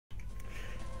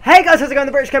Hey guys, how's it going?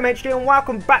 The British Game HD and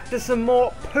welcome back to some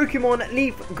more Pokemon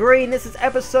Leaf Green. This is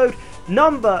episode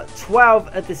number 12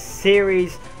 of the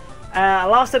series.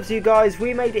 Last episode, you guys,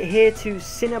 we made it here to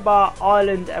Cinnabar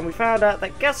Island and we found out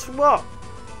that, guess what?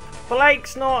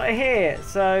 Blake's not here.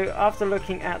 So after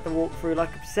looking at the walkthrough, like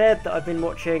I've said, that I've been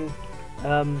watching,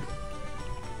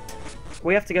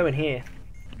 we have to go in here.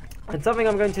 And something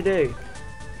I'm going to do,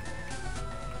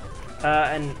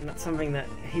 and that's something that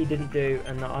he didn't do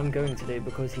and that I'm going to do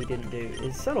because he didn't do,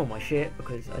 is sell all my shit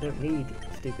because I don't need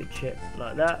stupid shit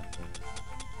like that.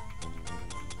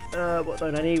 What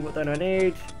don't I need? What don't I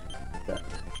need?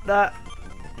 That.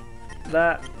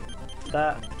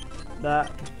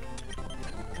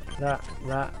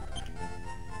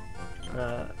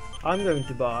 I'm going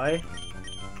to buy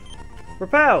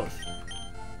repels.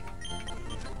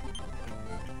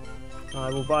 I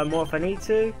will buy more if I need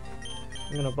to.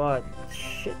 I'm going to buy a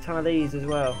shit ton of these as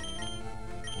well.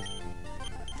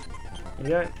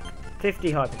 There you go.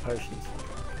 50 hyper potions.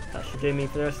 That should do me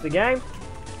for the rest of the game.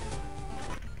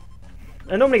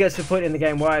 I normally get to a point in the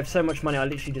game where I have so much money I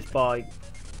literally just buy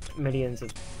millions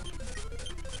of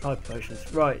hyper potions.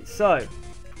 Right, so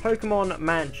Pokemon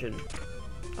Mansion.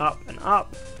 Up and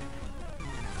up.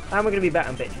 And we're going to be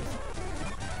batting bitches.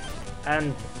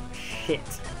 And shit.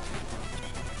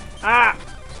 Ah!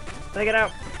 Take it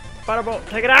out. Butterball,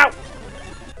 take it out!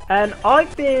 And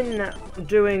I've been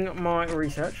doing my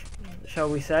research, shall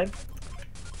we say.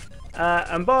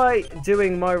 And by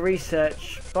doing my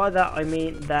research, by that I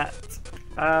mean that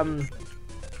I've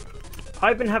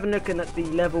been having a look at the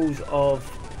levels of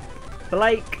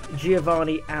Blake,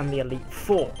 Giovanni and the Elite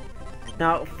Four.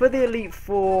 Now for the Elite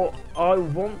Four, I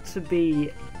want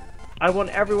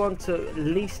everyone to at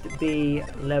least be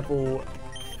level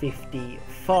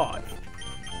 55.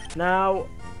 Now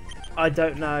I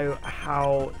don't know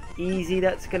how easy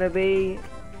that's going to be,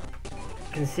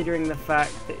 considering the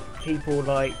fact that people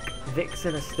like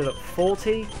Vixen are still at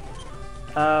 40.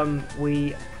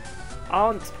 We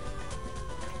aren't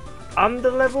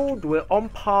under-leveled, we're on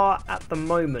par at the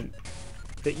moment.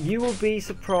 But you will be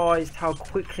surprised how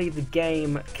quickly the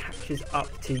game catches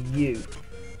up to you.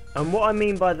 And what I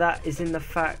mean by that is in the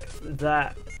fact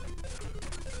that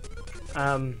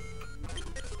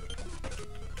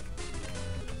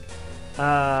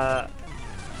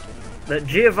that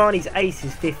Giovanni's ace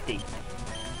is 50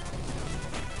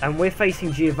 and we're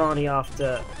facing Giovanni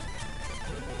after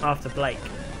Blake,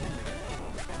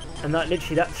 and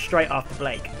that's straight after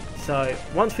Blake. So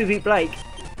once we beat Blake,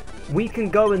 we can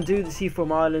go and do the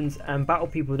Seaform Islands and battle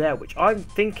people there, which I'm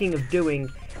thinking of doing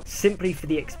simply for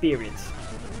the experience.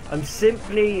 I'm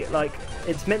simply like,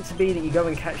 it's meant to be that you go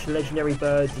and catch the legendary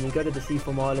birds and you go to the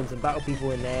Seaform Islands and battle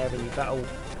people in there, and you battle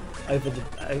over the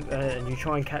and you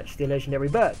try and catch the legendary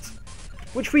birds,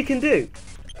 which we can do.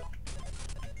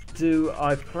 Do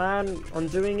I plan on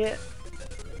doing it?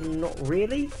 Not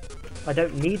really. I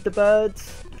don't need the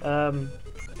birds, so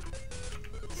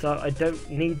I don't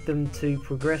need them to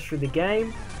progress through the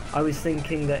game. I was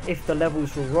thinking that if the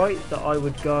levels were right, that I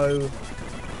would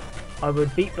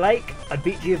beat Blake, I'd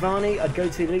beat Giovanni, I'd go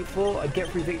to Elite Four, I'd get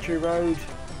through Victory Road,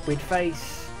 we'd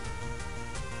face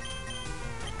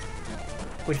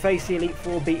the Elite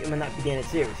Four, beat them, and that began its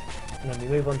series. And then we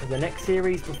move on to the next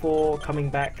series before coming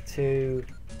back to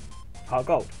Heart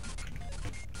Gold,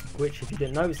 which, if you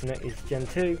didn't know, is Gen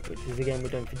 2, which is the game we're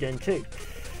doing for Gen 2.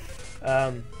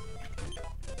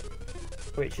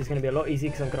 Which is going to be a lot easier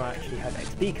because I'm going to actually have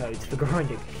XP codes for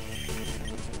grinding.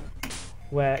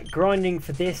 Where grinding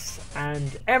for this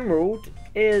and Emerald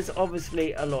is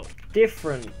obviously a lot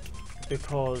different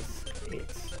because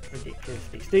it's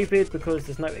ridiculously stupid because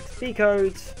there's no XP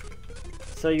codes,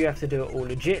 so you have to do it all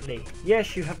legitly.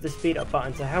 Yes, you have the speed up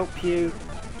button to help you,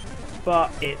 but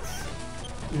it's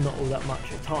not all that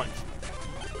much at times.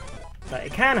 Like,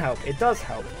 it can help, it does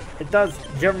help, it does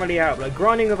generally help. Like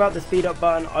grinding without the speed up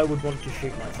button, I would want to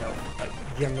shoot myself. Like,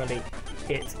 generally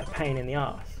it's a pain in the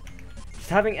ass. Just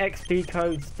having XP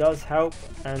codes does help,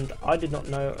 and I did not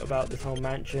know about this whole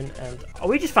mansion. And oh,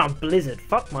 we just found Blizzard,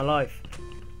 fuck my life.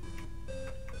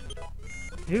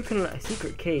 Who can learn a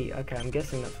secret key? Okay, I'm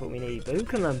guessing that's what we need. But who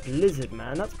can learn Blizzard,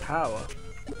 man? That's power.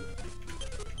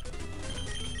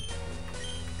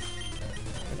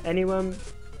 Can anyone?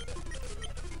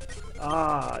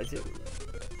 Ah, is it?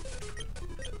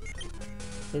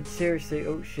 It's seriously.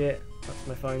 Oh shit! That's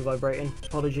my phone vibrating.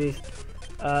 Apologies.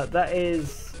 That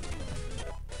is.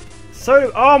 So.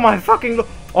 Oh my fucking.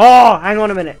 Oh, hang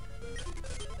on a minute.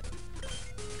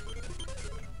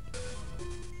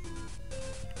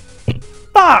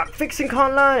 Fuck! Vixen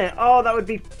can't learn it. Oh, that would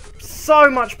be so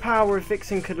much power if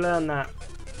Vixen could learn that.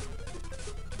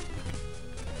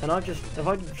 And have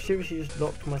I seriously just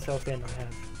locked myself in? I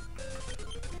have.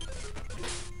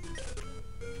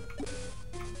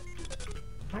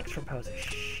 Max repels are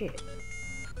shit.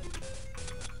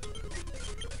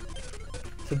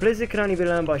 So Blizzard can only be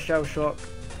learned by Shell Shock.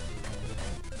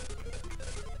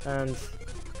 And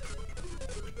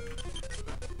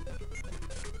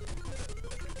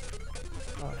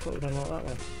oh, I thought we'd unlock that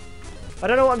one. I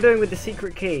don't know what I'm doing with the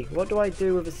secret key. What do I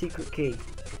do with a secret key?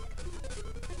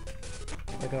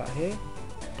 I go out here.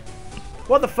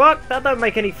 What the fuck? That don't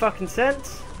make any fucking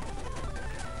sense.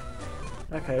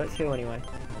 Okay, let's heal anyway.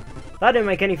 That didn't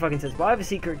make any fucking sense, but I have a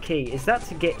secret key. Is that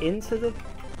to get into the...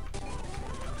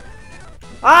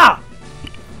 Ah!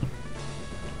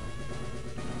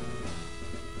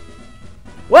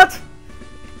 What?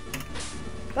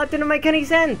 That didn't make any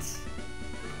sense.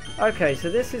 Okay, so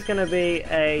this is going to be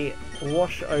a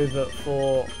wash over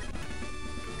for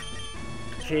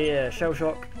Shell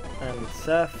Shock and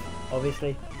Surf,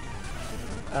 obviously.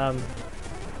 Because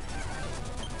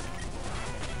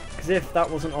if that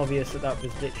wasn't obvious that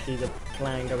was literally the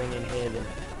plan going in here, then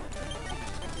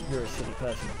you're a silly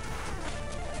person.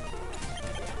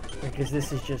 Because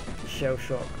this is just Shell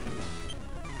Shock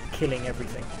killing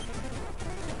everything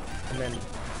and then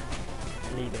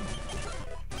leaving.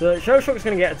 So Shell Shock's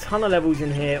going to get a ton of levels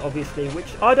in here, obviously,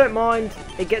 which I don't mind.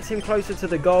 It gets him closer to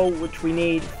the goal, which we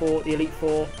need for the Elite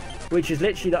Four, which is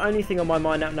literally the only thing on my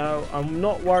mind now. I'm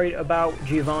not worried about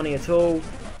Giovanni at all.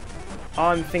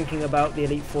 I'm thinking about the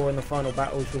Elite Four in the final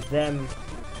battles with them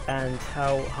and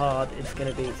how hard it's going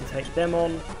to be to take them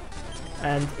on.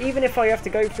 And even if I have to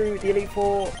go through the Elite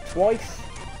Four twice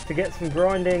to get some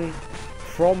grinding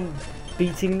from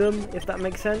beating them, if that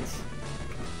makes sense.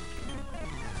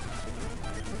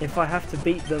 If I have to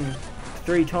beat them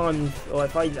 3 times, or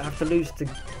if I have to lose to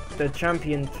the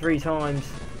champion 3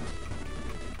 times,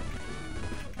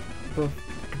 but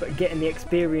getting the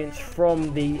experience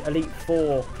from the Elite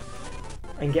Four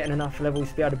and getting enough levels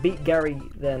to be able to beat Gary,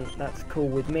 then that's cool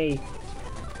with me.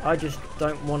 I just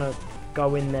don't want to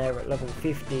go in there at level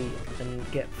 50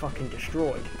 and get fucking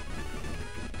destroyed.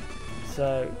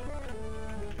 So,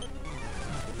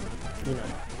 you know,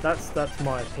 that's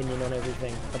my opinion on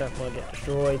everything. I don't want to get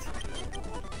destroyed.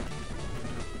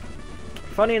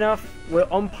 Funny enough, we're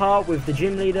on par with the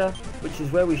gym leader, which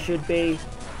is where we should be.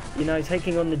 You know,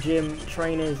 taking on the gym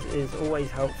trainers is always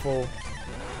helpful.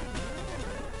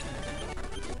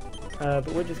 But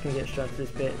we're just going to get straight to this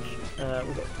bitch.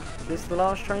 We've got this the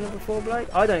last trainer before Blake?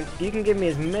 You can give me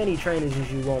as many trainers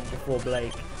as you want before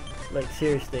Blake. Like,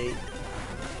 seriously,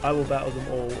 I will battle them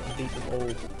all and beat them all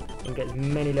and get as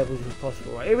many levels as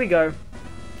possible. Right, here we go.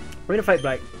 We're gonna fight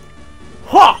Blake.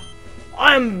 Ha!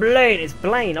 I am Blaine. It's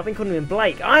Blaine. I've been calling him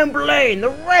Blake. I am Blaine, the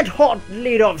red-hot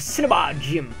leader of Snowball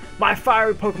Gym. My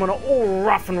fiery Pokemon are all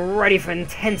rough and ready for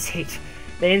intense heat.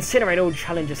 They incinerate all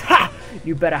challenges. Ha!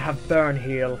 You better have Burn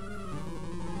Heal.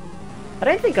 I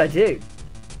don't think I do.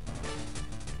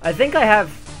 I think I have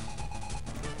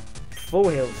full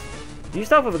heals. You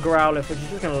start with a Growlithe, which is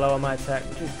just going to lower my attack,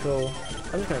 which is cool.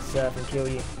 I'm just going to surf and kill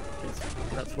you.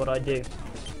 That's what I do.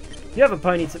 You have a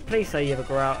Ponyta. Please say you have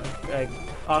a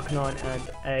Arcanine and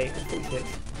a 46.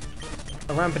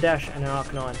 A Rampadash and an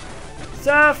Arcanine.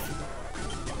 Surf!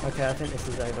 Okay, I think this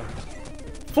is over.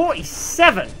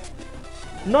 47!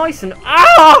 Nice and...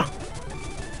 Ah!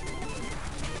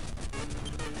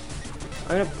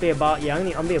 I'm gonna be a bastard. Yeah,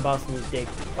 I'm gonna be a bastard in this dig.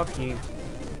 Fuck you.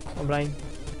 I'm Blaine.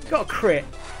 Got a crit.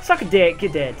 Suck a dick,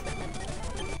 you're dead.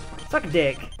 Suck a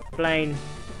dick, Blaine.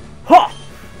 Ha!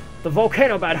 The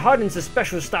Volcano Bat hardens the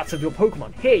special stats of your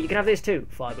Pokemon. Here, you can have this too.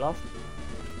 Fire Blast.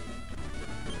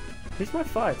 Who's my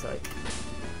fire type?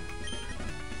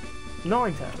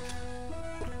 Ninetales.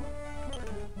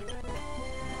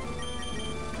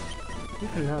 You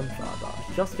can learn Fire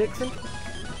Blast. Just Vixen?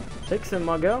 Vixen,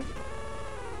 my girl.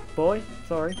 Boy,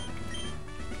 sorry.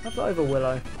 I've got over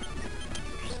Willow.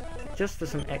 Just for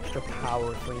some extra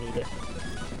power if we need it.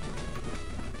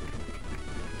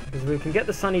 Because we can get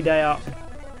the sunny day up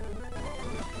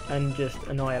and just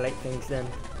annihilate things then.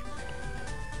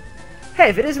 Hey,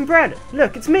 if it isn't Brandon!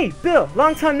 Look, it's me, Bill!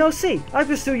 Long time no see! I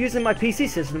was still using my PC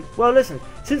system. Well, listen,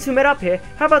 since we met up here,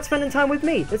 how about spending time with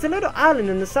me? There's a little island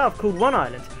in the south called One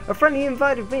Island. A friend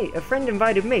invited me.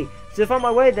 So if I'm on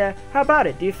my way there, how about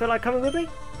it? Do you feel like coming with me?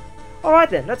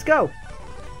 Alright then, let's go!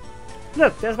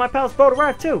 Look, there's my pal's boat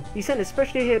arrived too. He sent it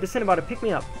especially here to Cinnabar to pick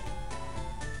me up.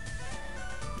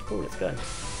 Cool, let's go.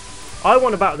 I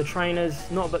want to battle the trainers,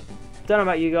 don't know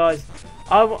about you guys.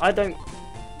 I don't...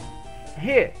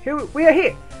 Here, we are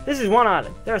here. This is One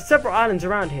Island. There are several islands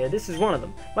around here. This is one of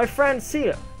them. My friend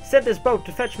Celia sent this boat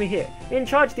to fetch me here. In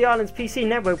charge of the island's PC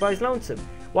network by his lonesome.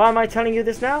 Why am I telling you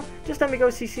this now? Just let me go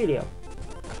see Celio.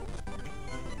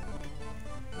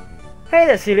 Hey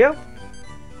there, Celio.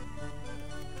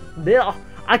 Bill,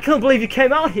 I can't believe you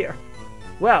came out here.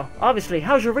 Well, obviously,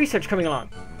 how's your research coming along?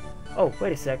 Oh,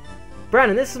 wait a sec.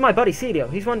 Brandon, this is my buddy Celio.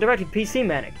 He's one directed PC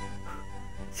Manic.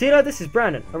 Celio, this is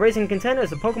Brandon, a racing contender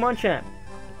as a Pokemon champ.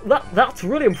 That's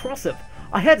really impressive.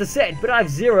 I had to say it, but I have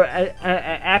zero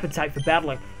appetite for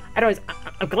battling. Anyways,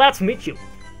 I'm glad to meet you.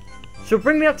 So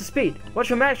bring me up to speed. What's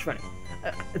your match running?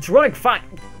 It's running fine,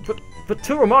 but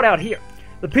too remote out here.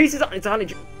 The PC's on its own.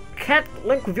 Can't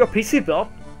link with your PC, Bill.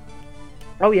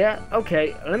 Oh yeah?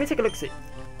 Okay, let me take a look see.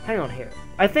 Hang on here.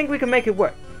 I think we can make it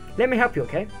work. Let me help you,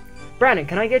 okay? Brandon,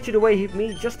 can I get you to weigh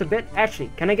me just a bit?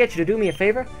 Actually, can I get you to do me a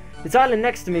favor? This island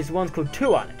next to me is the one called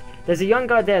 2 Island. There's a young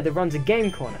guy there that runs a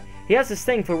game corner. He has this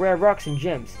thing for rare rocks and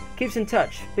gems. Keeps in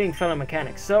touch, being fellow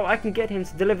mechanics, so I can get him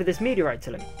to deliver this meteorite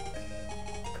to him.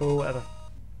 Cool, whatever.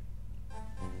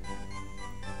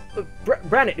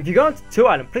 Brandon, if you go into 2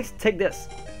 Island, please take this.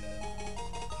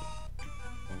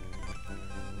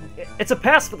 It's a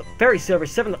pass for the ferry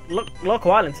service 7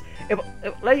 local islands. It will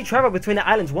let you travel between the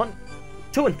islands 1,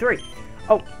 2, and 3.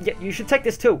 Oh, yeah, you should take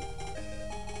this too.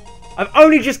 I'm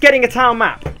only just getting a town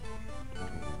map.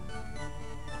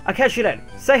 I'll catch you then.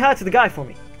 Say hi to the guy for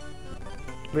me.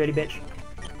 Really, bitch?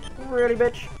 Really,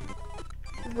 bitch?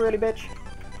 Really, bitch?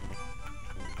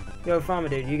 Yo, farmer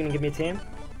dude, you gonna give me a team?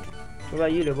 What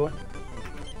about you, little boy?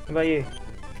 What about you?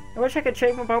 I wish I could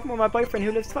trade my Pokemon with my boyfriend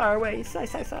who lives far away. Sigh,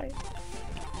 sigh, sigh.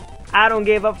 I don't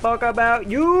give a fuck about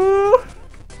you.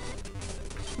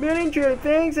 Million trillion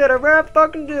things that I rather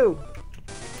fucking do.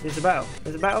 There's a battle.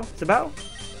 There's a battle. It's a battle.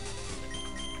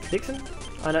 Dixon?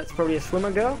 Oh, that's probably a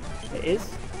swimmer girl. It is.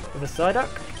 With a Psyduck.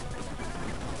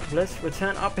 Let's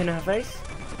return up in her face.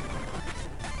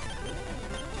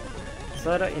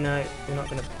 Psyduck, you know, we're not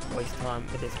going to waste time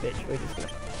with this bitch. We're just going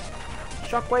to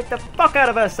shockwave the fuck out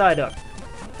of her Psyduck.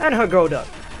 And her girl duck.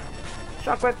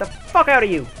 Shockwave the fuck out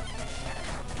of you.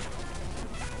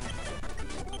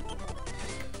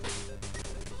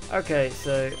 Okay,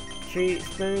 so cheese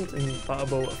spoons and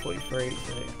butterball at 43.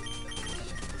 So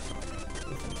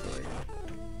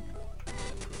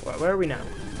right, where are we now?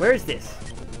 Where is this?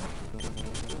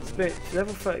 Spoon,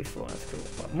 level 34. That's cool.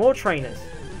 Right, more trainers.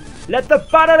 Let the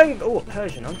battling. Oh,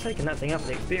 Persian. I'm taking that thing up for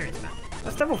the experience, man.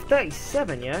 That's level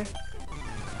 37, yo.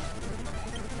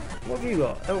 What have you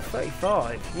got? Level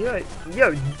 35.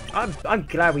 Yo, I'm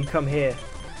glad we come here.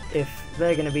 If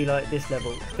they're gonna be like this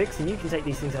level, Vixen, you can take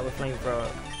these things out with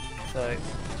flamethrower. So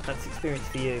that's experience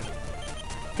for you.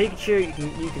 Pikachu,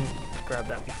 you can grab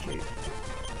that Pikachu.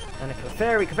 And a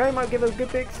Clefairy. Clefairy might give a good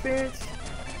bit of experience.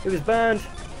 It was burned.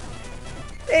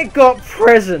 It got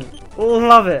present.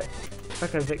 Love it.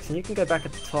 Okay, Vixen, you can go back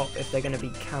at the top if they're going to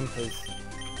be campers.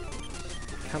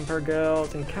 Camper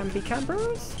girls and campy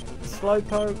campers.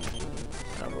 Slowpoke.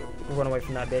 Oh, we'll run away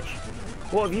from that bitch.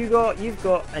 What have you got? You've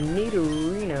got a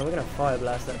Nidorino. We're going to Fire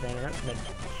Blast that thing, and that's going to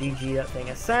GG that thing.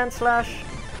 A Sand Slash.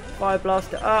 Fire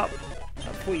Blast it up.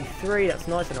 At 43, that's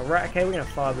nice. And a Raticate, we're going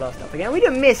to Fire Blast up again. We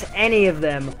didn't miss any of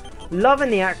them. Loving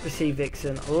the accuracy,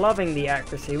 Vixen. Loving the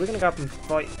accuracy. We're going to go up and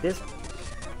fight this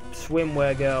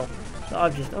swimwear girl that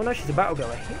I've just... Oh no, she's a battle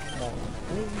girl.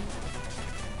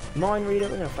 Mind Reader,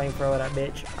 we're going to flamethrower that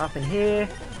bitch. Up in here.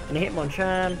 And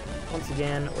Hitmonchan. Once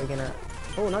again, we're going to...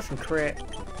 Oh, nice and crit.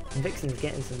 And Vixen's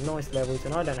getting some nice levels.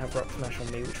 And I don't have Rock Smash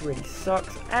on me, which really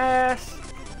sucks ass.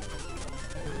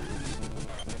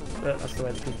 But that's the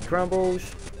way the cookie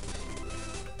crumbles.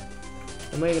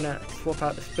 And we're going to swap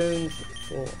out the spoons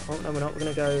for... Oh, no, we're not. We're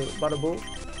going to go Butterball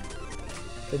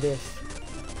for this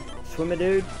swimmer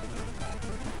dude.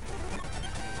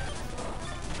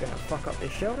 Going to fuck up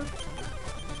this shelter.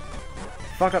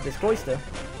 Fuck up this Cloyster.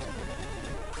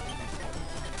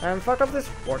 And fuck up this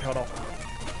Wartortle.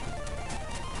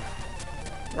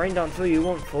 Rain down till you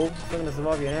want, fool. It's not going to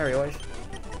survive you in area ways.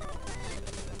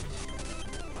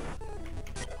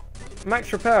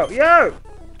 Max Repel. Yo!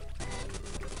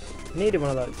 Needed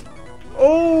one of those.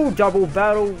 Oh, double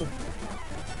battle.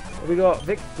 We got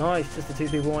Vic. Nice, just the two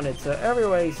people wanted. So,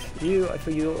 everyways, I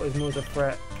feel you is more of a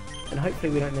threat. And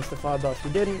hopefully we don't miss the Fire Blast.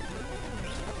 We didn't.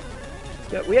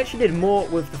 Yeah, we actually did more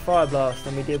with the Fire Blast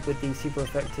than we did with the super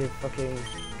effective fucking...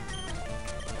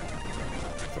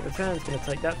 So, Return's going to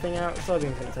take that thing out.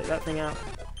 Psybeam's going to take that thing out.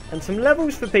 And some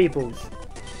levels for peoples.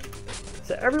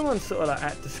 So everyone's sort of like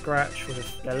at the scratch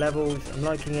with their levels. I'm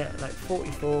liking it like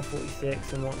 44,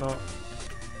 46 and whatnot.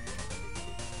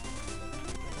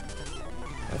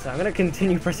 And so I'm going to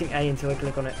continue pressing A until I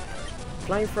click on it.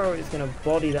 Flamethrower is going to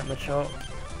body that Machop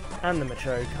and the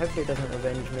Machoke. Hopefully it doesn't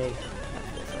revenge me.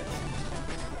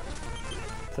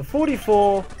 So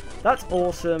 44, That's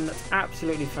awesome. That's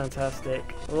absolutely fantastic.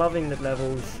 Loving the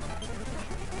levels.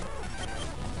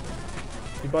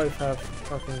 You both have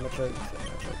fucking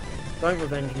Machokes. Don't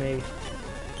revenge me.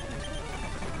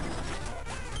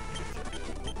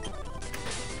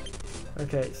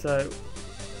 Okay, so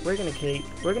we're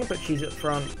gonna put Cheese up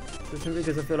front, so simply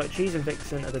because I feel like Cheese and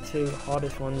Vixen are the two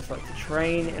hardest ones like to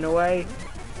train in a way.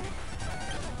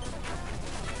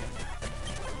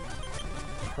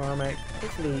 Primek,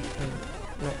 hopefully you can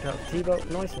knock out the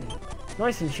T-Bolt.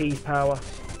 Nice and Cheese power.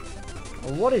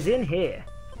 And what is in here?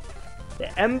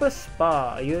 The Ember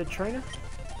Spa. Are you a trainer?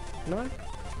 No? Are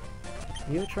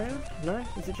you a trainer? No?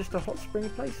 Is it just a hot spring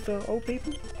place for old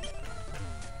people?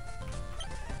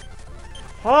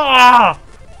 Ah!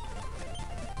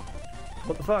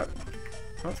 What the fuck?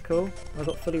 That's cool. I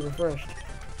got fully refreshed.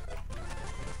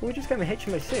 Oh, we just got me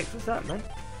HMO 6. What's that, man?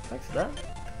 Thanks for that.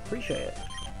 Appreciate it.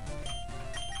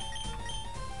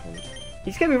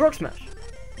 He just gave me Rock Smash.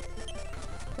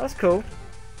 That's cool.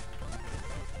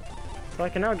 So I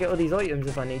can now get all these items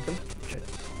if I need them, which I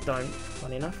don't,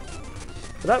 funny enough.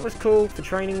 But that was cool for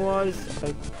training wise.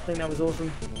 I think that was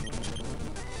awesome.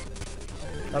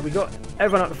 We got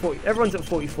everyone up to 40. Everyone's at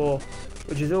 44,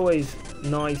 which is always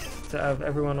nice to have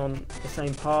everyone on the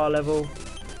same par level.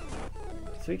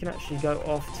 So we can actually go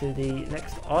off to the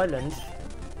next island.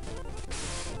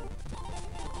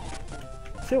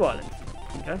 2 islands.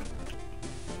 Okay.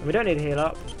 And we don't need to heal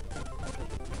up.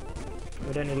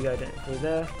 We don't need to go through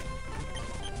there.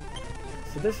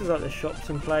 So this is like the shops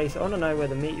in place. I want to know where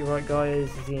the meteorite guy is.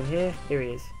 Is he in here? Here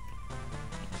he is.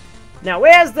 Now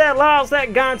where's that lost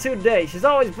that gone to today? She's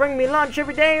always bringing me lunch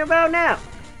every day about now.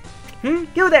 You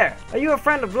there? Are you a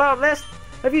friend of Loveless?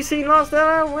 Have you seen Lost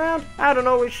around? I don't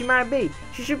know where she might be.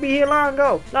 She should be here long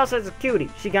ago. Lost is a cutie.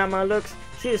 She got my looks.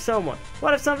 She is someone.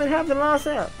 What if something happened to Lost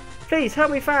out? Please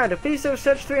help me find her. Please don't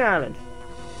search 3 Island.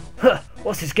 Huh,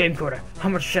 what's this game quarter? How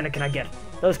much shit can I get?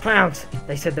 Those clowns.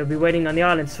 They said they'll be waiting on the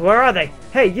island, so where are they?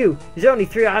 Hey you, is there only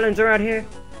 3 islands around here?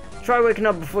 Try waking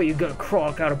up before you go crawl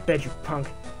out of bed, you punk.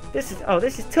 This is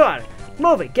 2 islands.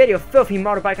 Move it, get your filthy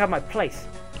motorbike out of my place.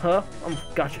 Huh?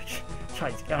 Gotcha.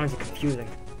 These islands are confusing.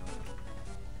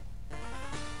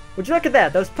 Would you look at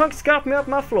that? Those punks scarfed me off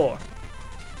my floor.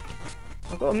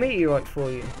 I've got a meteorite for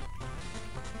you.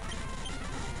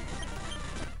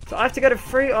 So I have to go to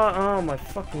 3. Oh my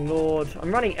fucking lord.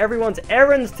 I'm running everyone's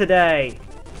errands today.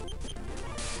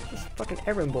 Just fucking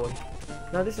errand boy.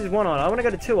 No, this is 1 island. I want to go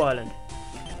to 2 island.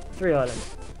 3 island.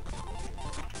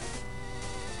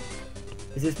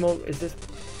 Is this more? Is this?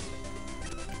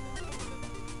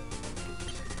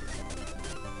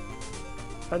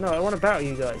 Oh no, I want to battle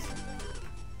you guys.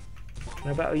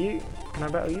 Can I battle you? Can I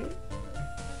battle you?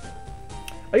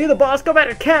 Are you the boss? Go back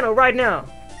to Kano right now.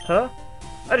 Huh?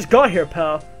 I just got here,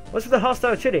 pal. What's with the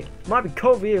hostile chitty? Might be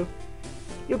cold for you.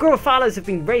 Your group of followers have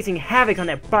been raising havoc on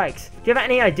their bikes. Do you have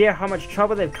any idea how much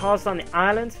trouble they've caused on the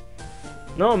island?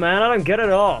 No, man, I don't get it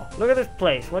at all. Look at this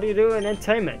place. What do you do in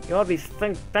entertainment? You ought to be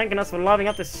thanking us for livening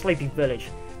up this sleepy village.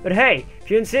 But hey,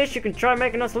 if you insist, you can try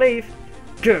making us leave.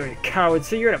 Good, you coward,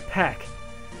 so you're in a pack.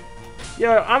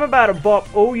 Yo, I'm about to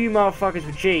bop all you motherfuckers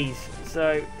with cheese.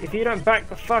 So, if you don't back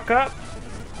the fuck up,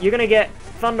 you're gonna get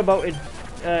thunderbolted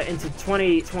into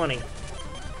 2020.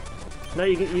 No,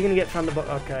 you're gonna get thunderbolt.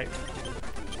 Okay.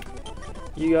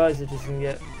 You guys are just gonna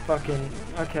get fucking.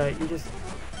 Okay, you just.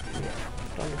 Yeah,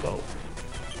 thunderbolt.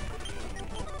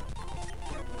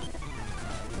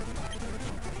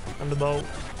 Thunderbolt.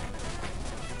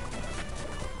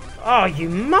 Oh, you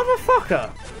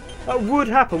motherfucker! That would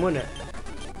happen, wouldn't it?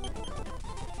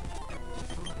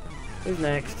 Who's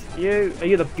next? You?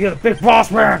 You're the big boss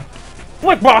man!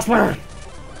 Big boss man!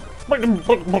 Big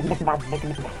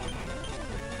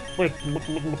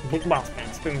boss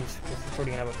man. Spoons. It's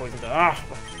probably gonna have a poison dart. Ah!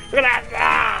 Look at that!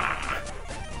 Ah!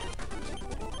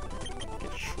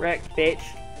 Get Shrek, bitch.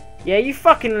 Yeah, you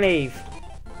fucking leave.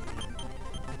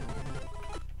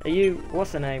 Are you?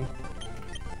 What's the name?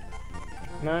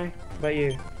 No? What about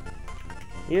you?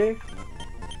 You?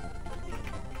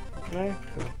 No?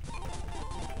 Cool.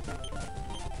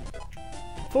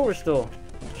 Full restore.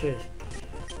 Cheers.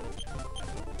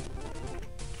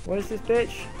 What is this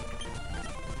bitch?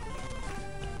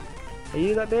 Are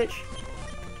you that bitch?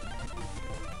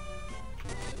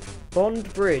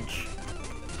 Bond Bridge.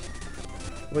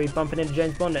 Were you bumping into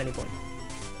James Bond at any point?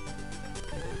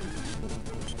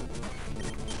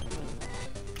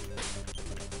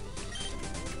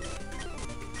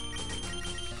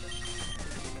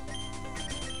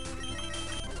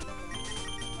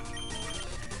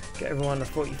 Get everyone to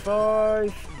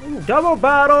 45. Ooh, double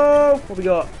battle! What we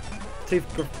got? 2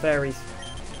 fairies.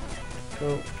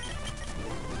 Cool.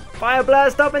 Fire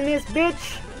blast up in this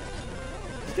bitch!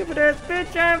 Stupid ass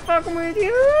bitch, I ain't fucking with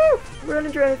you!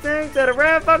 Running train things that a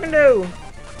rat fucking do!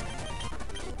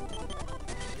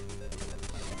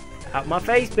 Out my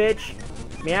face, bitch!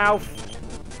 Meow!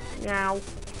 Meow!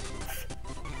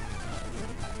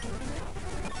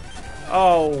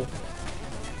 Oh!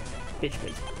 Bitch,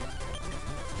 please.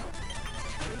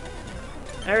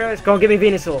 There it goes. Go on, give me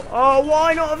Venusaur. Oh,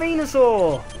 why not a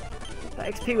Venusaur?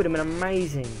 That XP would have been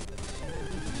amazing.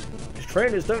 Because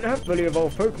trainers don't have fully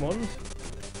evolved Pokemon.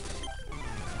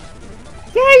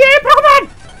 Yeah, Pokemon!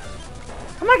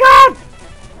 Oh my god!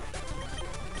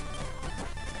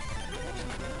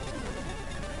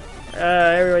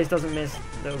 Everybody doesn't miss,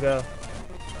 little girl.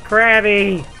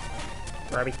 Krabby!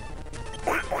 Krabby.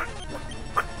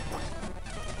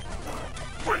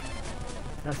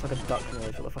 That's like a duck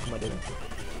noise. What the fuck am I doing?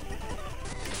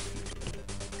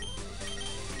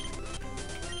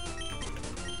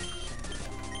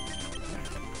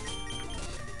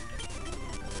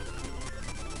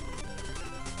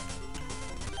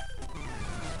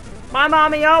 My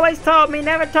mommy always told me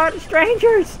never talk to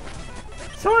strangers!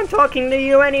 So I'm talking to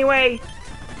you anyway!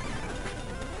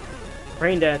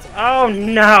 Rain dance. Oh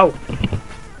no!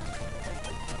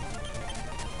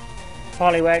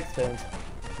 Poliwag stones.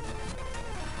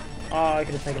 Oh, I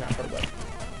could have taken that for the way.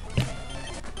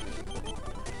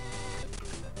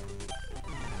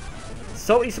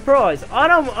 Salty surprise! I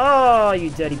don't. Oh, you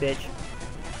dirty bitch.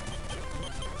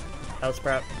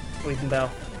 Hellsprout. Weeping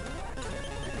Bell.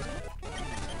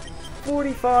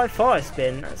 45 fire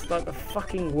spin. That's like the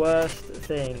fucking worst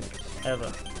thing ever.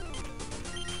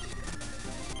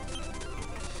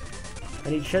 I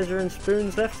need treasure and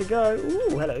spoons left to go.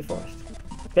 Ooh, hello, forest.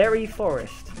 Berry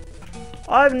forest.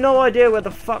 I have no idea where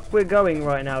the fuck we're going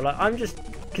right now. Like, I'm just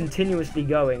continuously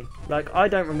going. Like, I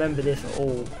don't remember this at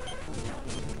all.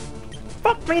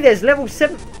 Fuck me, there's level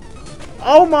 7.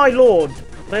 Oh my lord.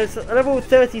 There's level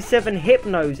 37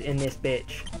 Hypnos in this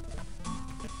bitch.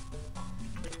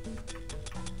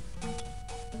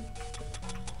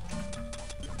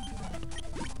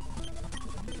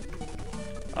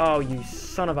 Oh, you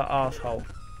son of an asshole.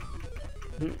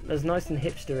 There's nice and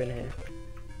hipster in here.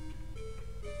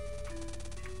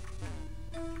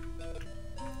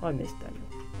 I miss Daniel.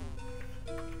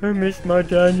 I miss my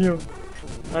Daniel.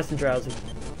 Nice and drowsy.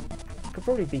 Could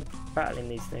probably be battling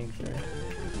these things, you know.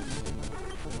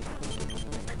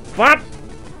 What?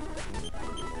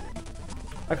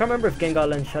 I can't remember if Gengar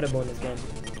learned Shadow Ball in this game.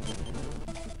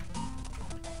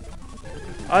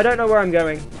 I don't know where I'm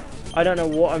going. I don't know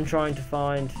what I'm trying to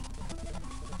find.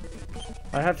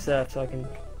 I have Surf, so I can...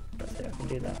 That's it, I can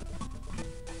do that.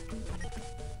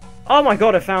 Oh my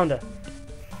god, I found her!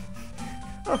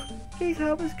 Oh, please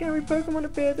help, a scary Pokemon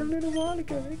appeared a little while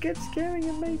ago. It kept scaring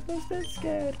and made me so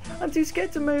scared. I'm too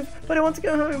scared to move, but I want to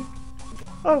go home.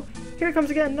 Oh, here it comes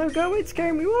again. No, go away, it's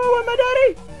scaring me. Whoa, my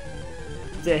daddy!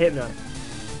 Is it a Hypno?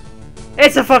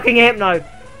 It's a fucking Hypno!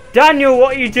 Daniel,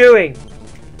 what are you doing?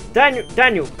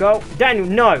 Daniel, go. Daniel,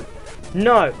 no!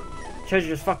 No! Treasure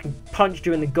just fucking punched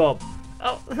you in the gob.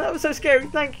 Oh, that was so scary.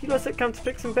 Thank you. Lost that come to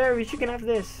pick some berries. You can have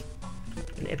this.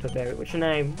 An Ippa berry. What's your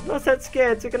name? Not that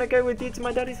scared. So can I go with you to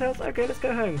my daddy's house? Okay, let's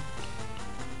go home.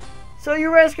 So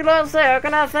you rescued last day. How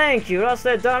can I thank you? Last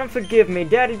day, darling, forgive me.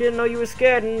 Daddy didn't know you were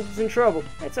scared and was in trouble.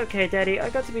 It's okay, Daddy. I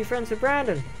got to be friends with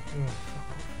Brandon. Oh,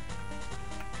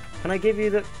 can I give you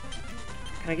the...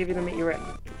 Can I give you the meteorite?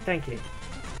 Thank you.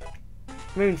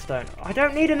 Moonstone. I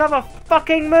don't need another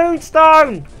fucking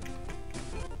Moonstone!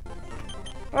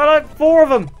 I like 4 of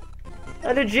them!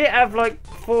 I legit have like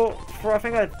 4 I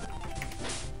think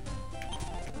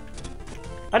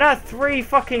I now have 3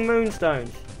 fucking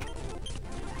Moonstones.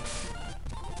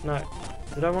 No.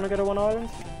 Did I want to go to one island?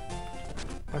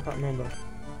 I can't remember.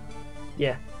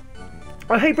 Yeah.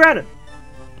 Oh, hey Brandon!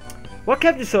 What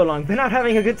kept you so long? Been out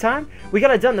having a good time? We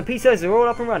got it done. The PCs are all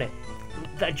up and running.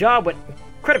 That job went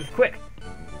incredibly quick.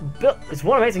 Bill is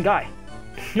one amazing guy.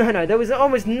 No, there was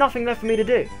almost nothing left for me to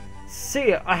do.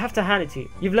 See, I have to hand it to you.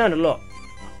 You've learned a lot.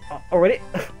 Already?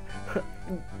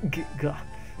 God.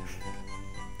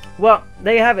 Well,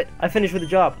 there you have it. I finished with the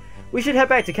job. We should head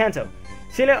back to Kanto.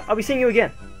 Celia, I'll be seeing you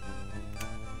again.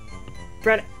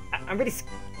 Brandon, I'm really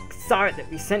sorry that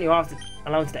we sent you off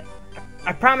alone today.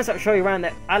 I promise I'll show you around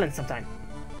that island sometime.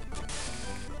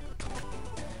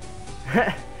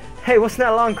 Hey, wasn't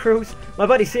that a long cruise? My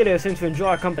buddy Celio seems to enjoy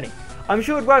our company. I'm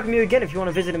sure he'd welcome you again if you want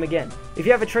to visit him again. If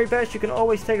you have a trade pass, you can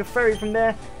always take a ferry from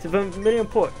there to Vermilion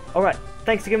Port. Alright,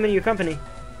 thanks for giving me your company.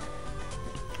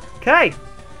 Okay.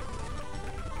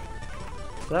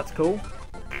 So that's cool.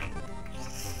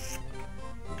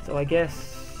 So I guess...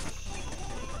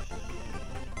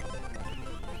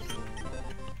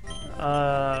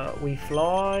 We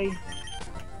fly.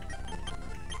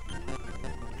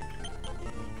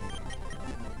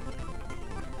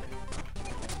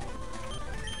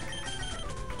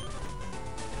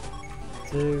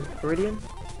 To Iridium.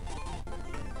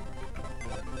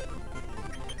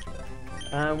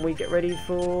 And we get ready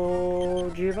for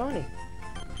Giovanni.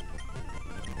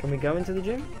 Can we go into the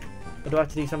gym? Or do I have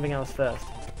to do something else first?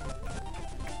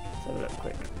 Let's have a look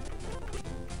quick.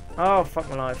 Oh, fuck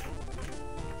my life.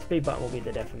 Speed button will be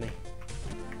the death of me.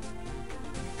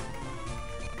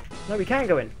 No, we can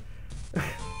go in.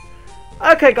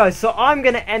 Okay, guys, so I'm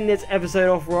going to end this episode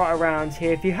off right around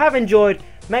here. If you have enjoyed,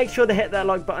 make sure to hit that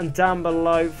like button down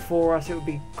below for us. It would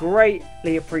be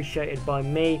greatly appreciated by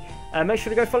me. Make sure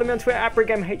to go follow me on Twitter at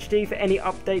BraydenHD for any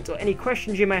updates or any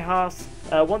questions you may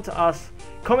want to ask.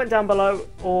 Comment down below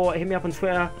or hit me up on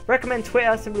Twitter. Recommend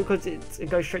Twitter simply because it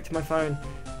goes straight to my phone.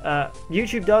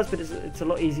 YouTube does, but it's a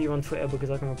lot easier on Twitter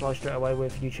because I can reply straight away.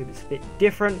 With YouTube it's a bit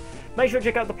different. Make sure to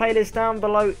check out the playlist down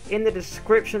below in the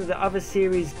description of the other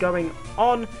series going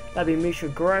on. That'd be much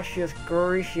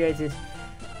appreciated.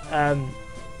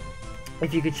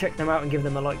 If you could check them out and give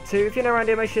them a like too. If you're new around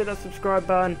here, make sure to hit that subscribe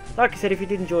button. Like I said, if you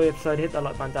did enjoy the episode, hit that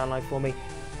like button down below for me.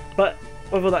 But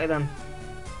with all that done,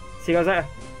 see you guys later.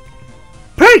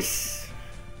 Peace!